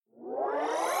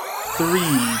3,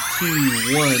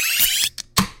 2, 1.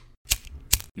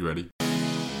 You ready?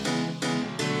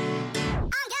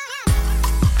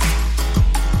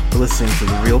 You're listening to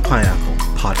the Real Pineapple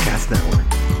Podcast Network.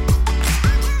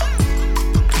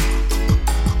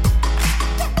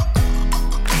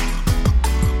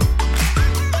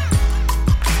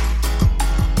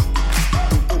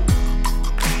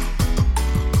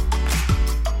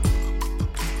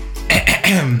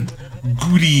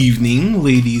 Good evening,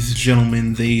 ladies,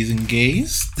 gentlemen, theys, and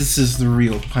gays. This is the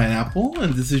Real Pineapple,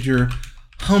 and this is your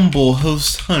humble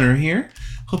host, Hunter, here.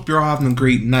 Hope you're all having a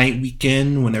great night,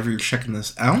 weekend, whenever you're checking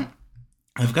this out.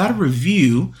 I've got a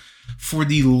review for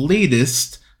the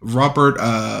latest Robert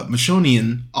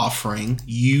Machonian offering.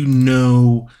 You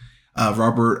know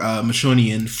Robert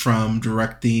Machonian from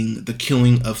directing The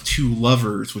Killing of Two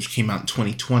Lovers, which came out in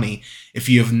 2020. If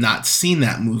you have not seen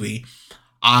that movie,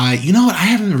 you know what? I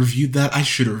haven't reviewed that. I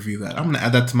should review that. I'm going to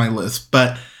add that to my list.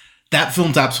 But that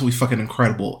film's absolutely fucking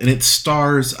incredible. And it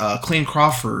stars Clayne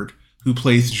Crawford, who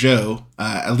plays Joe,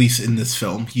 at least in this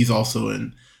film. He's also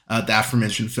in the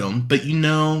aforementioned film. But you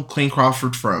know Clayne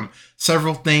Crawford from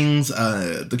several things.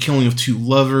 The Killing of Two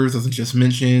Lovers, as I just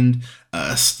mentioned.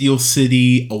 Steel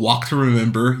City, A Walk to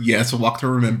Remember. Yes, A Walk to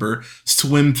Remember.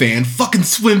 Swim Fan. Fucking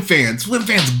Swim Fan. Swim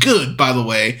Fan's good, by the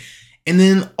way. And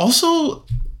then also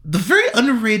the very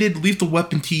underrated Lethal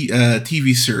Weapon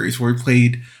TV series where he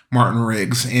played Martin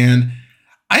Riggs. And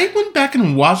I went back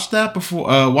and watched that before,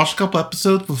 watched a couple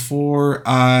episodes before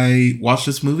I watched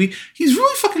this movie. He's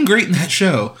really fucking great in that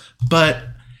show. But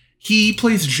he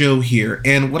plays Joe here.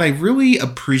 And what I really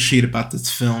appreciate about this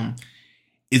film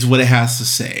is what it has to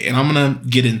say. And I'm going to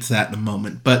get into that in a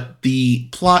moment. But the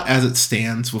plot as it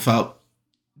stands,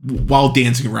 while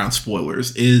dancing around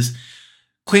spoilers, is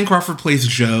Clayne Crawford plays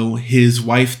Joe. His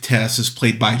wife, Tess, is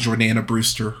played by Jordana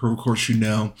Brewster, who, of course, you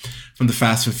know from the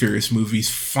Fast and Furious movies.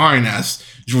 Fine-ass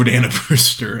Jordana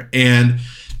Brewster. And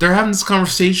they're having this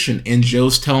conversation, and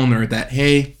Joe's telling her that,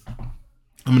 hey,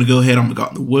 I'm going to go ahead. I'm going to go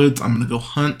out in the woods. I'm going to go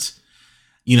hunt.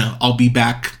 You know, I'll be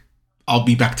back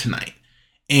tonight.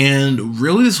 And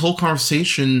really, this whole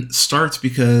conversation starts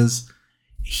because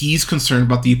he's concerned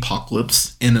about the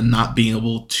apocalypse and not being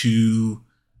able to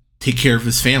take care of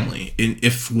his family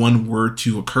if one were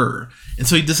to occur. And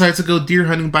so he decides to go deer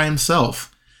hunting by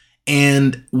himself.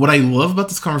 And what I love about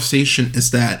this conversation is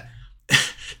that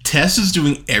Tess is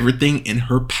doing everything in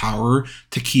her power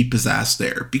to keep his ass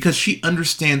there because she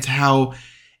understands how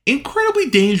incredibly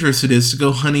dangerous it is to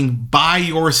go hunting by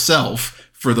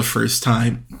yourself for the first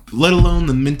time, let alone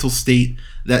the mental state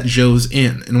that Joe's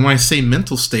in. And when I say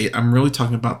mental state, I'm really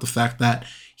talking about the fact that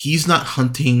he's not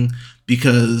hunting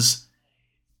because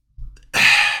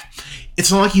it's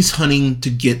not like he's hunting to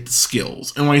get the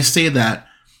skills. And when I say that,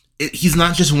 he's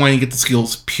not just wanting to get the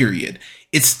skills, period.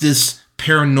 It's this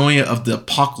paranoia of the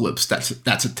apocalypse that's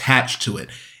attached to it.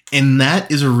 And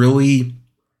that is a really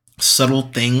subtle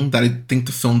thing that I think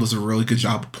the film does a really good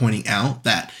job of pointing out,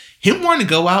 that him wanting to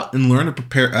go out and learn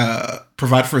to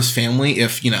provide for his family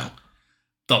if, you know,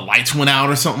 the lights went out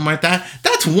or something like that,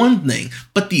 that's one thing.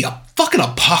 But the fucking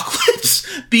apocalypse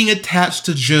being attached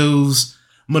to Joe's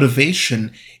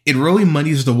motivation, it really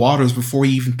muddies the waters before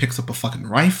he even picks up a fucking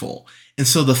rifle. And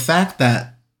so the fact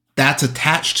that that's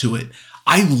attached to it,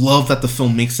 I love that the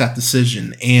film makes that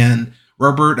decision. And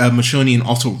Robert Machonian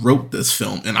also wrote this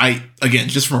film. And I, again,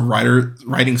 just from a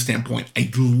writing standpoint, I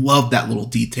love that little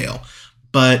detail.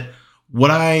 But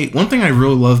one thing I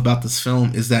really love about this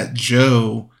film is that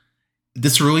Joe,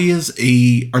 this really is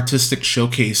a artistic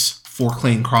showcase for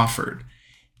Clayne Crawford.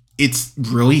 It's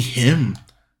really him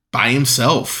by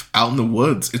himself out in the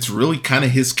woods. It's really kind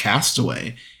of his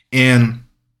castaway. And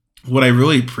what I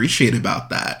really appreciate about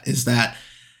that is that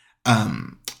I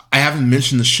haven't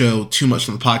mentioned the show too much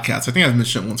on the podcast. I think I've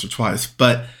mentioned it once or twice,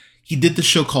 but he did the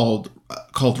show called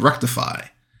Rectify,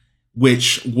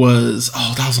 which was,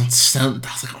 that was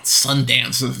like on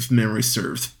Sundance, if memory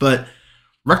serves. But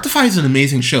Rectify is an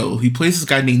amazing show. He plays this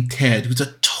guy named Ted, who's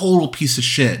a total piece of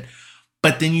shit.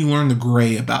 But then you learn the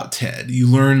gray about Ted. You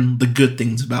learn the good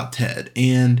things about Ted.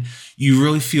 And you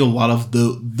really feel a lot of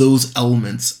those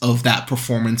elements of that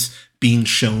performance being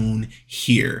shown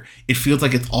here. It feels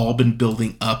like it's all been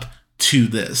building up to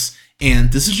this.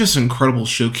 And this is just an incredible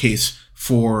showcase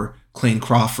for Clayne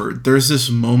Crawford. There's this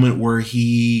moment where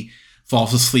he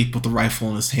falls asleep with the rifle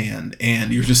in his hand,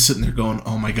 and you're just sitting there going,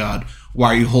 oh my God, why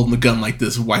are you holding the gun like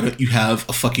this? Why don't you have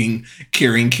a fucking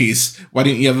carrying case? Why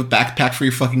don't you have a backpack for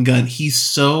your fucking gun? He's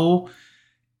so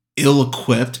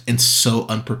ill-equipped and so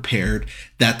unprepared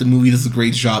that the movie does a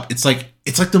great job. It's like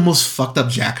the most fucked up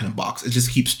Jack in the Box. It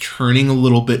just keeps turning a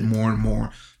little bit more and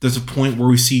more. There's a point where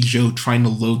we see Joe trying to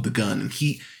load the gun, and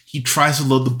he he tries to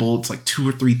load the bullets like 2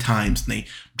 or 3 times, and they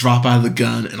drop out of the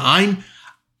gun. And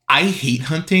I hate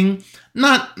hunting. I'm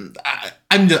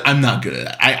not good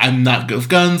at it. I'm not good with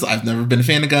guns. I've never been a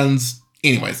fan of guns.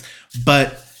 Anyways,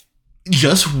 but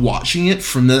just watching it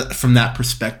from that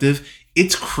perspective,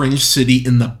 it's cringe city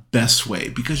in the best way,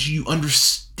 because you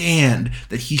understand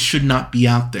that he should not be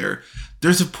out there.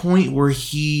 There's a point where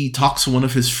he talks to one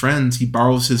of his friends. He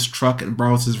borrows his truck and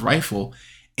borrows his rifle,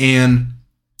 and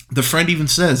the friend even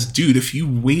says, dude, if you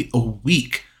wait a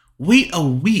week,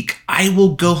 I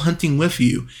will go hunting with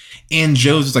you. And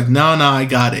Joe's just like, no, I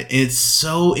got it. And it's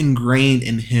so ingrained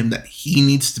in him that he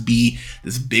needs to be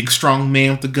this big, strong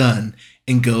man with a gun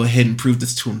and go ahead and prove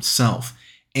this to himself.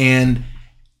 And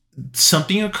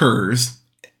something occurs.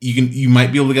 You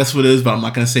might be able to guess what it is, but I'm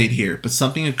not going to say it here. But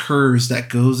something occurs that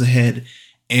goes ahead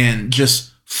and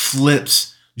just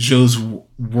flips Joe's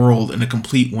world in a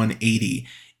complete 180.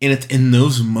 And it's in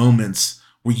those moments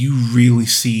where you really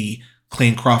see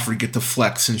Clayne Crawford get to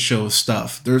flex and show his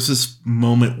stuff. There's this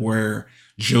moment where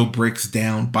Joe breaks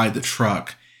down by the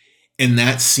truck. In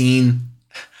that scene,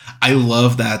 I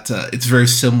love that it's very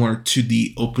similar to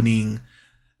the opening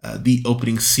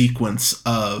sequence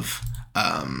of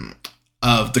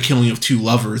The Killing of Two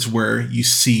Lovers, where you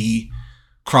see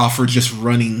Crawford just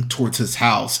running towards his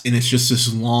house, and it's just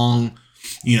this long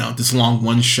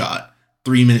one shot,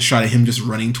 3-minute shot of him just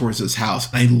running towards his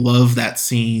house. And I love that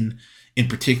scene in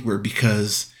particular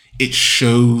because it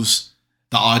shows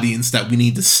the audience that we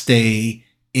need to stay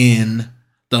in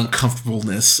the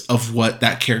uncomfortableness of what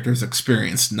that character has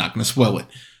experienced. Not going to spoil it,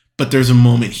 but there's a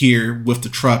moment here with the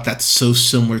truck that's so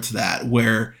similar to that,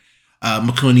 where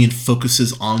Meconian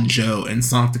focuses on Joe, and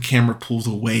it's not like the camera pulls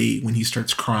away when he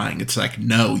starts crying. It's like,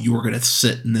 no, you are going to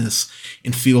sit in this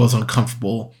and feel as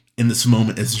uncomfortable in this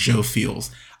moment as Joe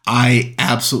feels. I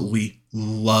absolutely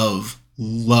love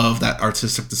that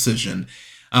artistic decision.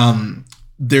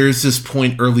 There's this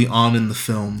point early on in the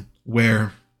film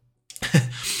where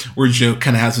Joe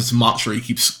kind of has this mantra he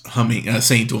keeps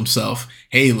saying to himself,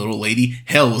 hey, little lady,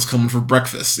 hell is coming for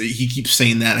breakfast. He keeps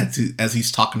saying that as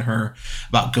he's talking to her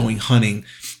about going hunting.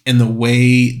 And the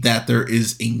way that there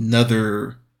is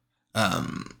another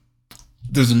term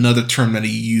that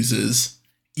he uses,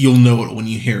 you'll know it when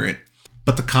you hear it.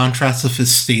 But the contrast of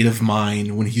his state of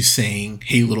mind when he's saying,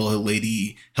 hey, little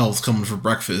lady, hell's coming for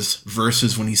breakfast,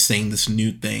 versus when he's saying this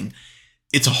new thing,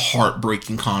 it's a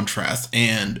heartbreaking contrast.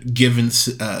 And given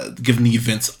the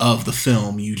events of the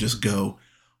film, you just go,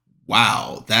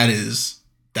 wow,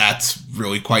 that's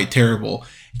really quite terrible.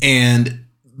 And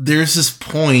there's this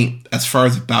point, as far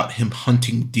as about him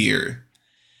hunting deer,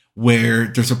 where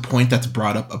there's a point that's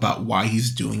brought up about why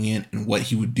he's doing it and what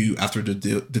he would do after the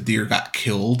deer got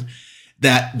killed,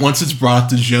 that once it's brought up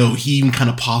to Joe, he even kind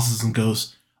of pauses and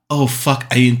goes, oh, fuck,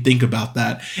 I didn't think about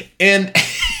that. And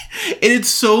it's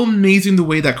so amazing the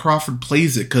way that Crawford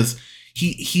plays it, because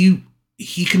he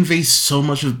conveys so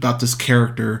much about this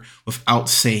character without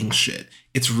saying shit.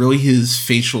 It's really his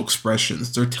facial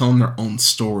expressions. They're telling their own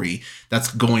story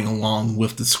that's going along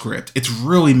with the script. It's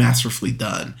really masterfully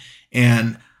done.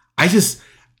 And as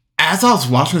I was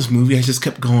watching this movie, I just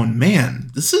kept going,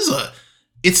 man, it's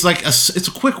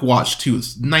a quick watch too.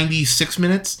 It's 96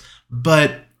 minutes,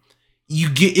 but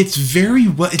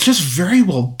it's just very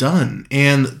well done.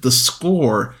 And the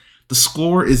score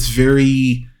is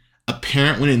very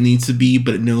apparent when it needs to be,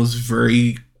 but it knows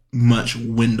very much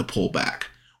when to pull back,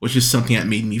 which is something that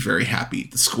made me very happy.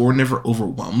 The score never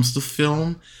overwhelms the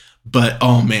film, but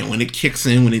oh man, when it kicks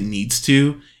in when it needs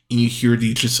to, and you hear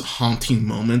these just haunting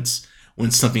moments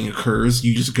when something occurs,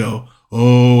 you just go,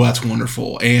 oh, that's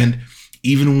wonderful. And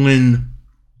even when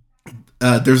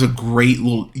there's a great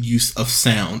little use of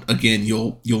sound, again,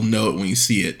 you'll know it when you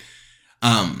see it.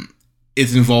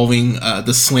 It's involving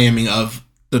the slamming of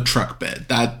the truck bed.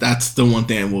 That's the one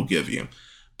thing I will give you.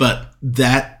 But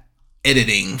that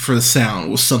editing for the sound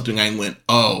was something I went,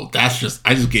 oh, I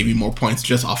just gave you more points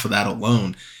just off of that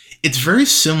alone. It's very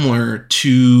similar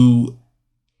to,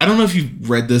 I don't know if you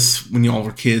read this when y'all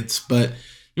were kids, but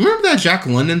you remember that Jack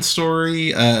London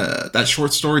story, that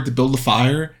short story, To Build a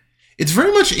Fire? It's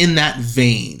very much in that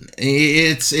vein.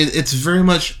 It's very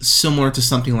much similar to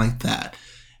something like that.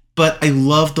 But I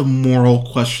love the moral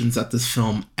questions that this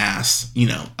film asks,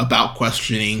 about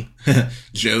questioning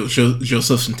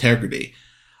Joseph's integrity.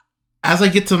 As I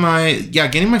get to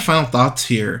getting my final thoughts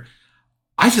here,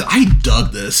 I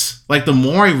dug this. Like, the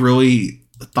more I really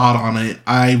thought on it,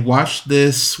 I watched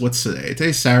this, what's today?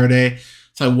 Today's Saturday.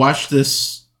 So I watched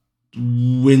this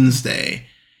Wednesday,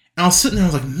 and I was sitting there,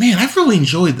 I was like, man, I've really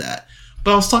enjoyed that.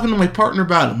 But I was talking to my partner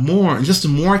about it more, and just the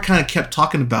more I kind of kept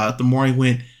talking about it, the more I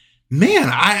went, Man,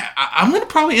 I'm gonna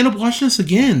probably end up watching this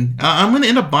again. I'm gonna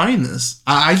end up buying this.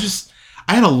 I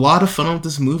had a lot of fun with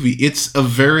this movie. It's a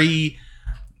very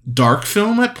dark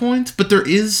film at points, but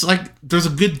there's a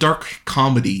good dark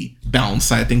comedy balance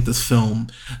that I think this film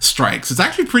strikes. It's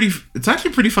actually pretty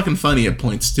fucking funny at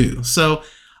points too. So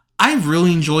I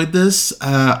really enjoyed this.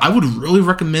 I would really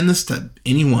recommend this to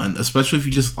anyone, especially if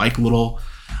you just like little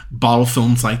bottle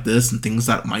films like this and things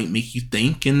that might make you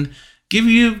think and give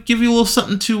you a little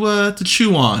something to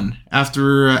chew on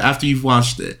after you've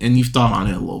watched it and you've thought on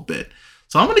it a little bit.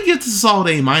 So I'm gonna give this a solid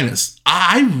A minus.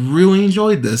 I really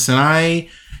enjoyed this, and I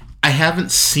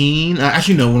haven't seen.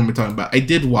 Actually, no. What am I talking about? I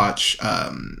did watch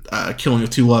Killing of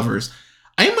Two Lovers.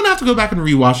 I am gonna have to go back and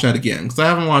rewatch that again because I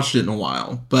haven't watched it in a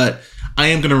while. But I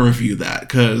am gonna review that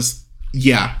because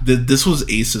this was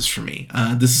aces for me.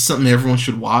 This is something everyone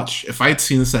should watch. If I had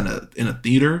seen this in a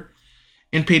theater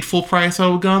and paid full price, I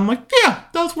would have gone like, yeah,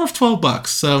 that was worth $12.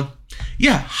 So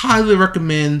yeah, highly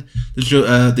recommend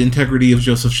the Integrity of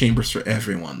Joseph Chambers for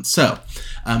everyone. So,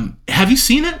 have you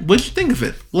seen it? What did you think of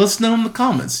it? Let us know in the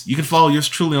comments. You can follow yours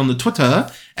truly on the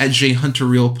Twitter at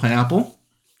jhunterrealpineapple.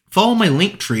 Follow my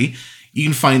link tree. You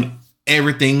can find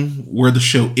everything where the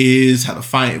show is, how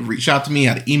to reach out to me,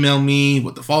 how to email me,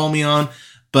 what to follow me on.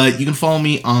 But you can follow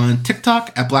me on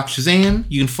TikTok at Black Shazam.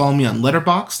 You can follow me on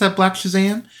Letterboxd at Black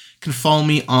Shazam. You can follow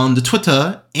me on the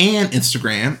Twitter and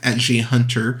Instagram at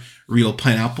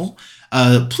jhunterrealpineapple.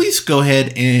 Please go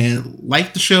ahead and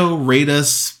like the show, rate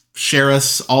us, share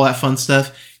us, all that fun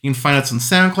stuff. You can find us on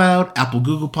SoundCloud, Apple,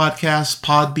 Google Podcasts,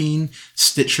 Podbean,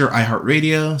 Stitcher,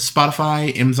 iHeartRadio,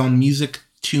 Spotify, Amazon Music,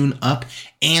 TuneUp,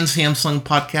 and Samsung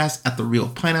Podcast at The Real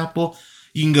Pineapple.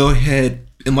 You can go ahead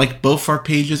and like both our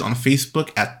pages on Facebook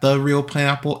at The Real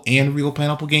Pineapple and Real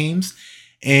Pineapple Games.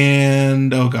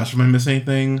 And, oh gosh, am I missing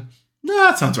anything? No,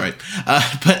 that sounds right.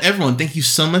 But everyone, thank you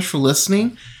so much for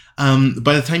listening.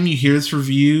 By the time you hear this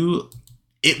review,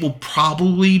 it will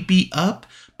probably be up,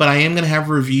 but I am going to have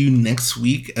a review next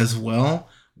week as well,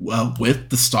 with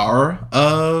the star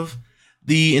of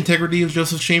The Integrity of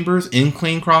Joseph Chambers in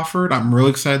Clayne Crawford. I'm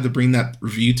really excited to bring that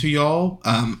review to y'all.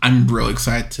 I'm really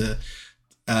excited to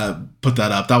put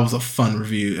that up. That was a fun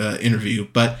interview.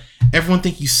 But everyone,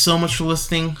 thank you so much for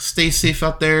listening. Stay safe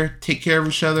out there. Take care of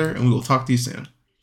each other, and we will talk to you soon.